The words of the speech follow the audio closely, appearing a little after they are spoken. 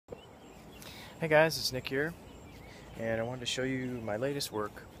Hey guys, it's Nick here, and I wanted to show you my latest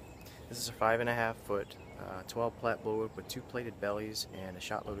work. This is a 5.5 foot 12 plat bull whip with 2 plated bellies and a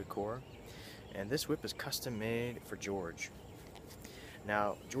shot loaded core. And this whip is custom made for George.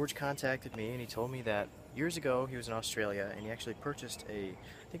 Now, George contacted me and he told me that years ago he was in Australia and he actually purchased I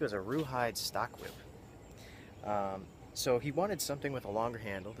think it was a rawhide stock whip. So he wanted something with a longer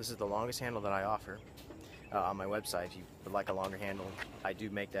handle. This is the longest handle that I offer. On my website, if you would like a longer handle, I do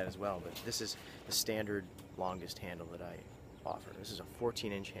make that as well, but this is the standard longest handle that I offer. This is a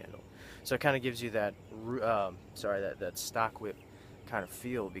 14-inch handle, so it kind of gives you that that stock whip kind of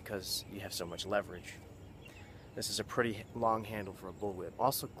feel because you have so much leverage. This is a pretty long handle for a bull whip.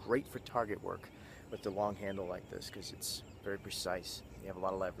 Also great for target work with the long handle like this because it's very precise. You have a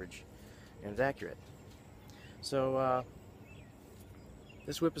lot of leverage and it's accurate. So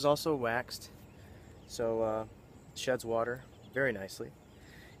this whip is also waxed. So sheds water very nicely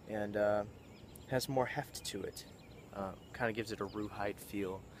and has more heft to it. Kind of gives it a rawhide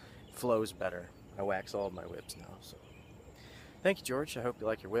feel. Flows better. I wax all of my whips now. So thank you, George. I hope you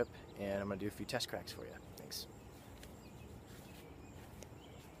like your whip, and I'm going to do a few test cracks for you. Thanks.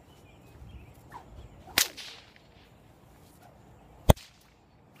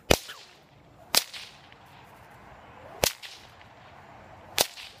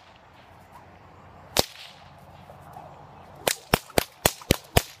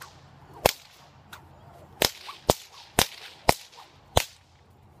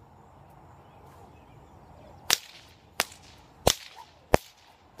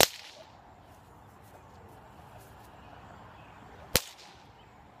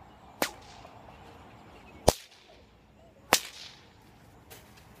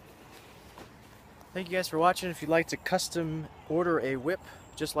 Thank you guys for watching. If you'd like to custom order a whip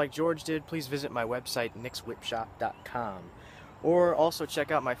just like George did, please visit my website Nickswhipshop.com, or also check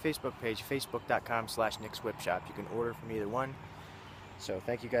out my Facebook page, facebook.com/Nickswhipshop. You can order from either one. So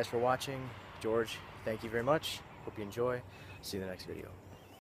thank you guys for watching. George, thank you very much. Hope you enjoy. See you in the next video.